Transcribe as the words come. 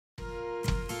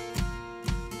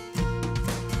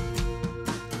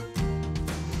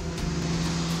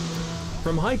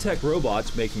From high-tech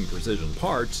robots making precision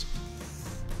parts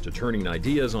to turning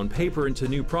ideas on paper into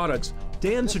new products,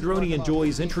 Dan Cedrone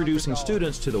enjoys introducing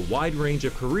students to the wide range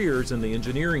of careers in the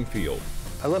engineering field.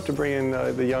 I love to bring in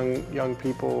the young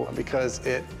people because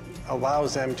it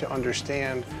allows them to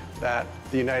understand that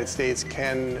the United States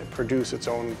can produce its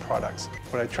own products.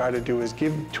 What I try to do is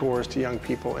give tours to young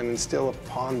people and instill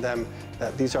upon them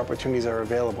that these opportunities are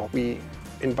available. We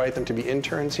invite them to be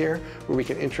interns here, where we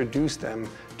can introduce them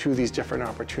to these different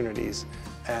opportunities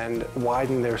and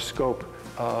widen their scope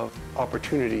of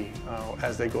opportunity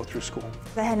as they go through school.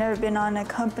 I had never been on a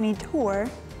company tour,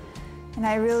 and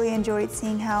I really enjoyed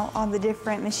seeing how all the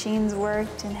different machines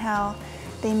worked and how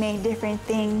they made different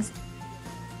things.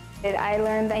 I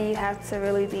learned that you have to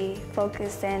really be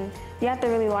focused and you have to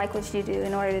really like what you do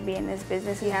in order to be in this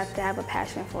business. You have to have a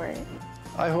passion for it.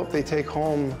 I hope they take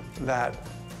home that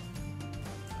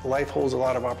life holds a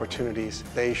lot of opportunities.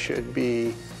 They should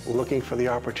be looking for the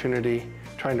opportunity,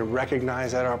 trying to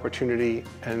recognize that opportunity,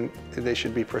 and they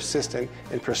should be persistent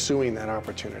in pursuing that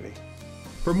opportunity.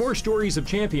 For more stories of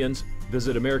champions,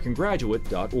 visit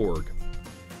AmericanGraduate.org.